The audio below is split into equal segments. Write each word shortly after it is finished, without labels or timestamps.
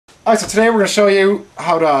All right, so today we're going to show you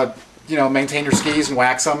how to, maintain your skis and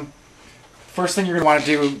wax them. First thing you're going to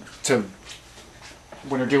want to do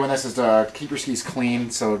when you're doing this is to keep your skis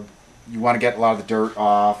clean. So you want to get a lot of the dirt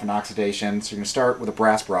off and oxidation. So you're going to start with a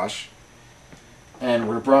brass brush, and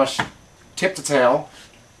we're going to brush tip to tail.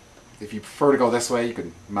 If you prefer to go this way, you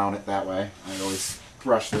can mount it that way. I always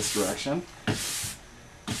brush this direction.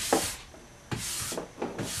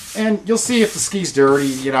 And you'll see if the ski's dirty,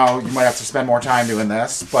 you might have to spend more time doing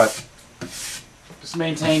this, but just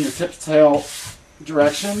maintain your tip to tail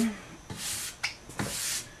direction.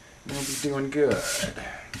 You'll be doing good.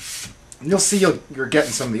 And you'll see you're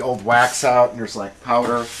getting some of the old wax out, and there's like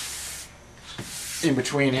powder in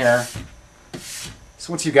between here.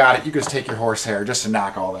 So once you got it, you can just take your horsehair just to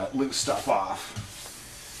knock all that loose stuff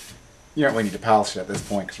off. You don't really need to polish it at this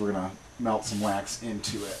point because we're going to melt some wax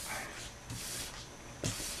into it.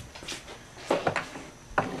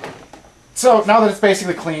 So now that it's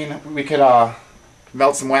basically clean, we could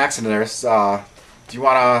melt some wax into there. Do you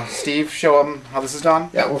want to, Steve, show them how this is done?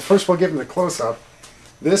 Yeah, well, first we'll give them the close-up.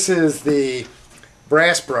 This is the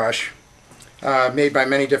brass brush made by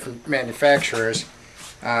many different manufacturers.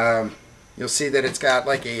 You'll see that it's got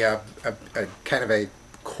like a kind of a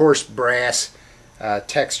coarse brass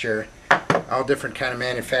texture. All different kind of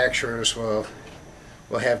manufacturers will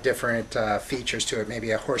have different features to it, maybe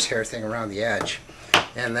a horsehair thing around the edge.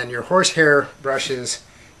 And then your horsehair brushes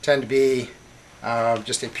tend to be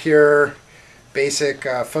just a pure, basic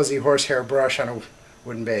fuzzy horsehair brush on a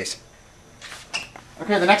wooden base.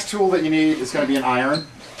 Okay, the next tool that you need is going to be an iron.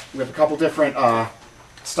 We have a couple different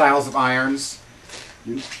styles of irons.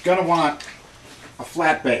 You're going to want a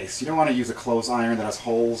flat base. You don't want to use a close iron that has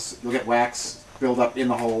holes. You'll get wax build up in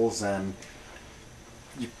the holes, and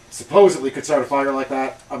you supposedly could start a fire like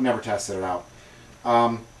that. I've never tested it out.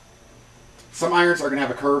 Some irons are going to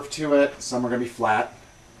have a curve to it, some are going to be flat.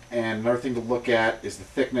 And another thing to look at is the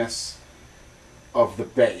thickness of the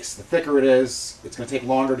base. The thicker it is, it's going to take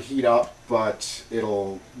longer to heat up, but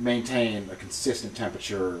it'll maintain a consistent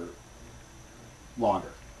temperature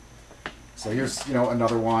longer. So here's,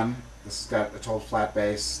 another one. This has got a total flat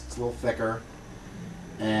base. It's a little thicker,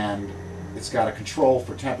 and it's got a control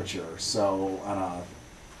for temperature. So on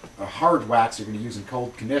a hard wax you're going to use in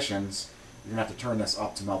cold conditions, you're going to have to turn this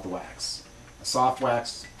up to melt the wax. A soft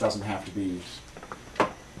wax doesn't have to be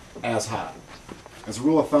as hot. As a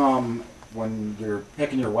rule of thumb, when you're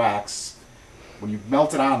picking your wax, when you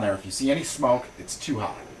melt it on there, if you see any smoke, it's too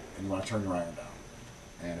hot, and you want to turn your iron down.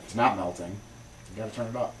 And if it's not melting, you got to turn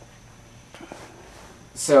it up.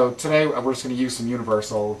 So today we're just going to use some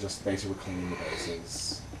universal, just basically cleaning the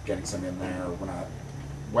bases, getting some in there. We're not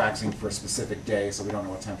waxing for a specific day, so we don't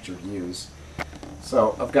know what temperature to use.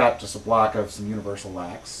 So I've got just a block of some universal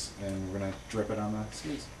wax, and we're going to drip it on the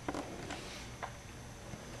skis.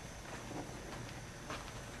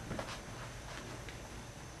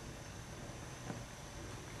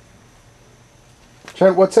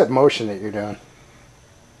 Trent, what's that motion that you're doing?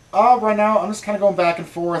 Right now I'm just kind of going back and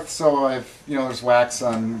forth. So there's wax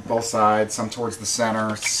on both sides, some towards the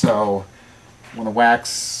center. So when the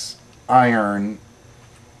wax iron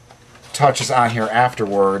touches on here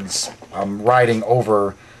afterwards, I'm riding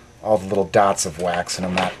over all the little dots of wax, and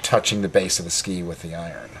I'm not touching the base of the ski with the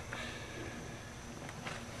iron.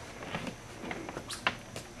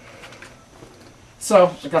 So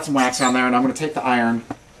I've got some wax on there, and I'm going to take the iron.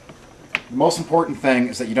 The most important thing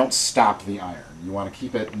is that you don't stop the iron. You want to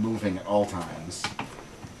keep it moving at all times.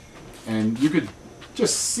 And you could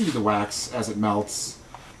just see the wax as it melts,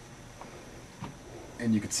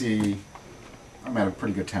 and you could see I'm at a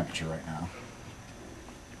pretty good temperature right now.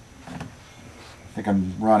 I think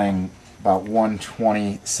I'm running about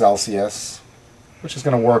 120 Celsius, which is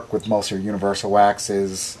going to work with most of your universal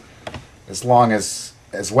waxes, as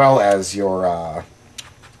well as your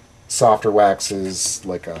softer waxes,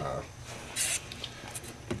 like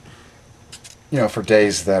for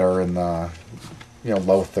days that are in the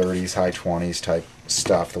low 30s, high 20s type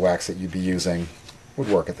stuff. The wax that you'd be using would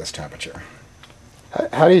work at this temperature.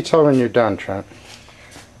 How do you tell when you're done, Trent?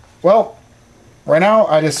 Well, right now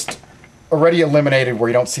I just already eliminated where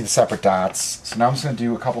you don't see the separate dots. So now I'm just going to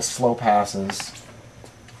do a couple slow passes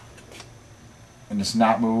and just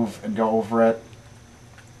not move and go over it.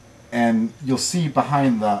 And you'll see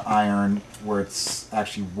behind the iron where it's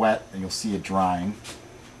actually wet, and you'll see it drying.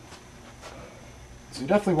 So you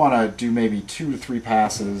definitely want to do maybe 2 to 3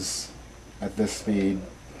 passes at this speed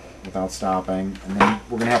without stopping, and then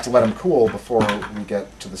we're going to have to let them cool before we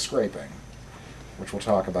get to the scraping, which we'll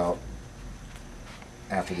talk about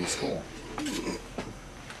after these cool.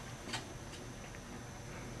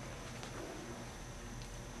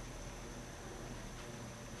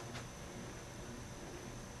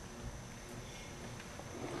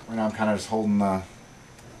 Right now I'm kind of just holding the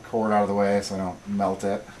cord out of the way so I don't melt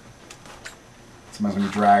it. Sometimes when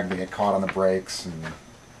you drag, they get caught on the brakes and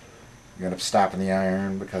you end up stopping the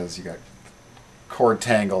iron because you got cord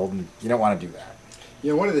tangled, and you don't want to do that.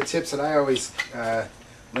 You know, one of the tips that I always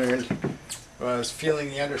learned was feeling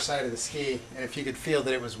the underside of the ski, and if you could feel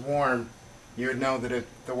that it was warm, you would know that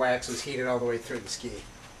the wax was heated all the way through the ski.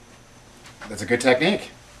 That's a good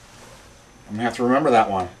technique. I'm gonna have to remember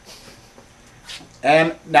that one.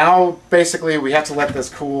 And now, basically, we have to let this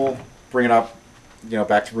cool, bring it up, you know,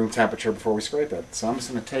 back to room temperature before we scrape it. So I'm just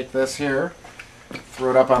gonna take this here,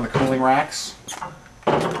 throw it up on the cooling racks,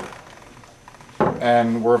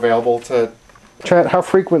 and we're available to. Trent, how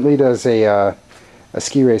frequently does a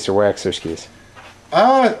ski racer wax their skis?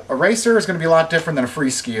 A racer is going to be a lot different than a free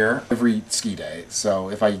skier every ski day. So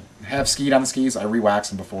if I have skied on the skis, I re-wax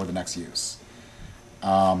them before the next use.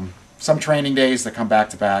 Some training days that come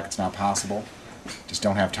back to back, it's not possible. Just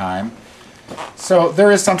don't have time. So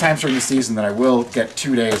there is sometimes during the season that I will get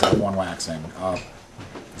 2 days of one waxing.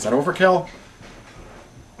 Is that overkill?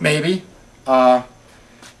 Maybe.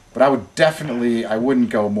 But I wouldn't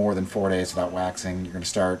go more than 4 days without waxing. You're going to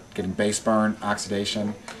start getting base burn,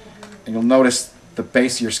 oxidation, and you'll notice the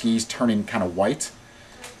base of your skis turning kind of white.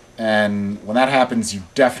 And when that happens, you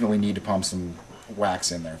definitely need to pump some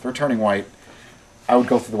wax in there. If they're turning white, I would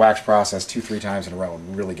go through the wax process 2-3 times in a row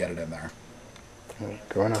and really get it in there.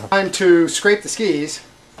 Going on. Time to scrape the skis.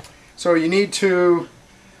 So you need to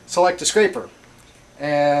select a scraper.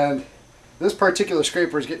 And this particular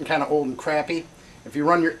scraper is getting kind of old and crappy. If you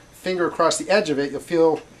run your finger across the edge of it, you'll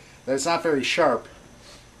feel that it's not very sharp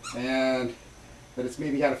and that it's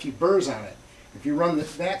maybe got a few burrs on it. If you run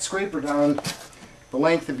that scraper down the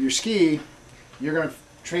length of your ski, you're going to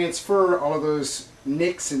transfer all of those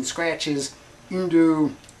nicks and scratches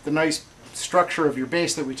into the nice structure of your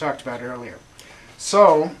base that we talked about earlier.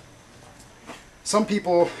 So, some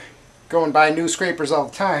people go and buy new scrapers all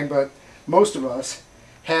the time, but most of us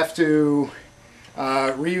have to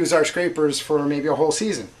reuse our scrapers for maybe a whole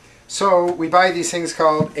season. So we buy these things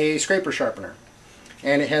called a scraper sharpener,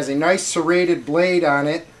 and it has a nice serrated blade on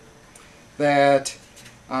it that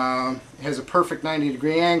has a perfect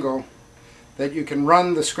 90-degree angle that you can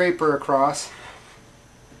run the scraper across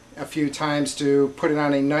a few times to put it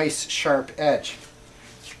on a nice sharp edge,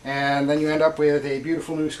 and then you end up with a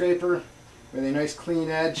beautiful new scraper with a nice clean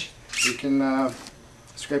edge you can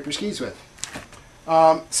scrape your skis with.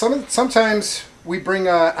 Sometimes we bring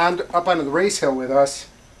up onto the race hill with us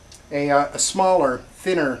a smaller,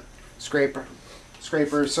 thinner scraper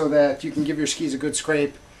so that you can give your skis a good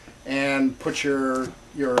scrape and put your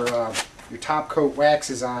top coat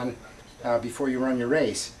waxes on before you run your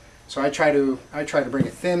race. So I try to bring a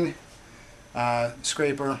thin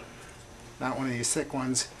scraper, not one of these thick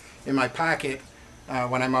ones, in my pocket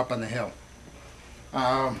when I'm up on the hill.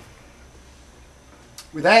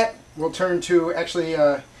 With that, we'll turn to actually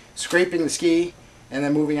scraping the ski and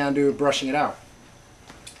then moving on to brushing it out.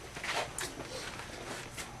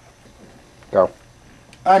 Go.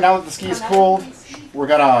 Now that the ski is cooled, we're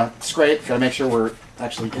gonna scrape. Gotta make sure we're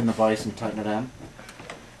actually in the vise and tighten it in.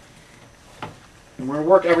 And we're gonna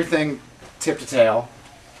work everything tip to tail.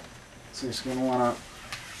 So you're just gonna wanna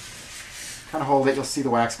kind of hold it. You'll see the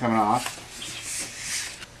wax coming off.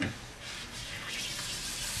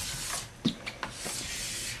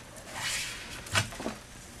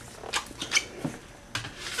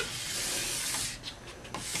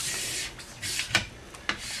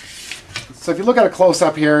 So if you look at a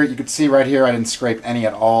close-up here, you can see right here I didn't scrape any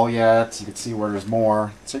at all yet. You can see where there's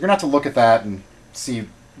more. So you're going to have to look at that and see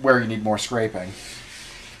where you need more scraping.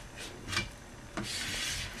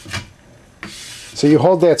 So you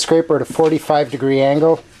hold that scraper at a 45-degree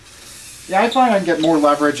angle? Yeah, I find I can get more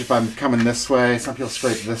leverage if I'm coming this way. Some people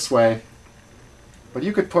scrape this way. But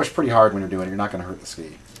you could push pretty hard when you're doing it. You're not going to hurt the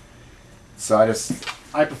ski. So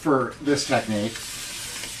I prefer this technique.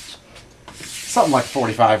 Something like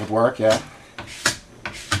 45 would work, yeah.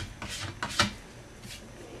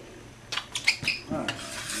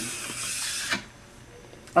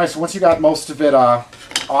 Alright, so once you got most of it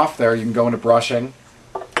off there, you can go into brushing.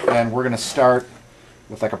 And we're going to start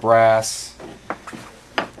with like a brass,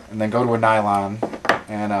 and then go to a nylon,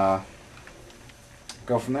 and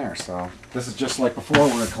go from there. So this is just like before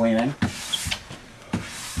we were cleaning.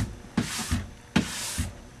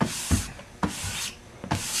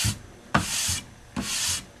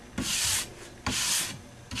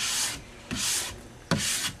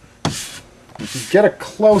 If you get a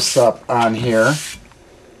close-up on here,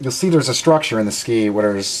 you'll see there's a structure in the ski.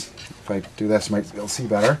 If I do this, you might be able to see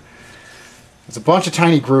better. There's a bunch of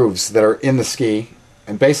tiny grooves that are in the ski,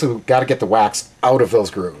 And basically, we've got to get the wax out of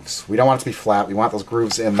those grooves. We don't want it to be flat. We want those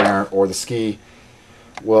grooves in there, or the ski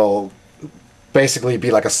will basically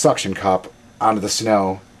be like a suction cup onto the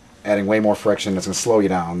snow, adding way more friction. It's going to slow you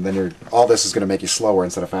down. Then all this is going to make you slower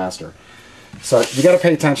instead of faster. So you got to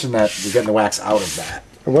pay attention that you're getting the wax out of that.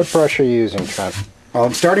 And what brush are you using, Trent?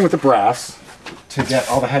 I'm starting with the brass to get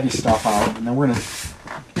all the heavy stuff out, and then we're going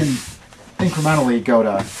to incrementally go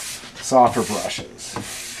to softer brushes.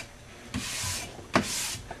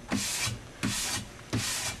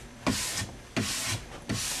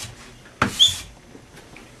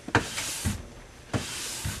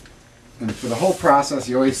 And for the whole process,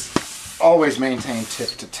 you always maintain tip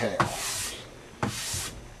to tail.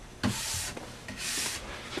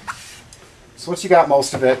 So once you got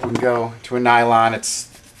most of it, we can go to a nylon. It's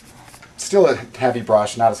still a heavy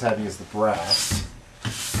brush, not as heavy as the brass.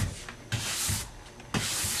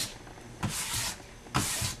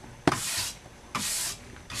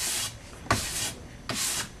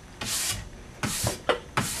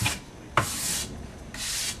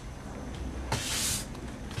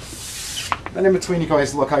 Then in between, you can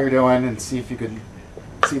always look how you're doing and see if you can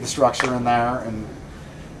see the structure in there, and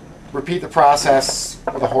repeat the process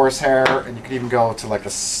with a horsehair, and you can even go to like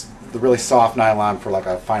the really soft nylon for like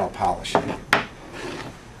a final polishing. But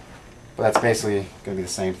that's basically going to be the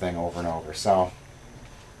same thing over and over. So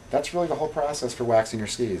that's really the whole process for waxing your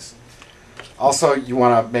skis. Also, you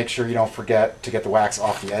want to make sure you don't forget to get the wax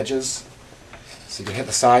off the edges. So you can hit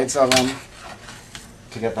the sides of them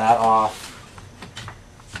to get that off.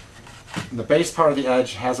 And the base part of the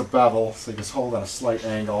edge has a bevel, so you just hold at a slight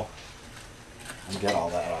angle and get all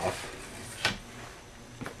that off.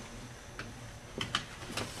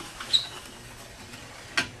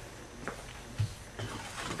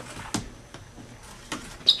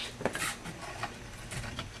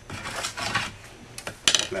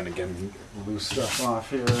 Then again, loose stuff off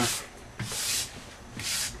here.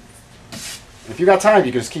 If you got time,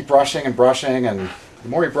 you can just keep brushing and brushing, and the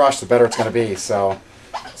more you brush, the better it's going to be. So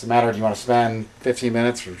it's a matter of, do you want to spend 15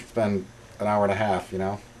 minutes or spend an hour and a half, you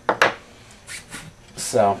know?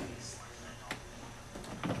 So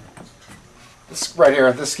this right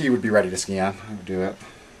here, this ski would be ready to ski on. I would do it.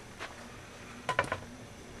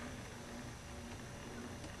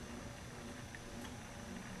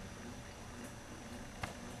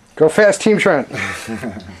 Go fast, Team Trent.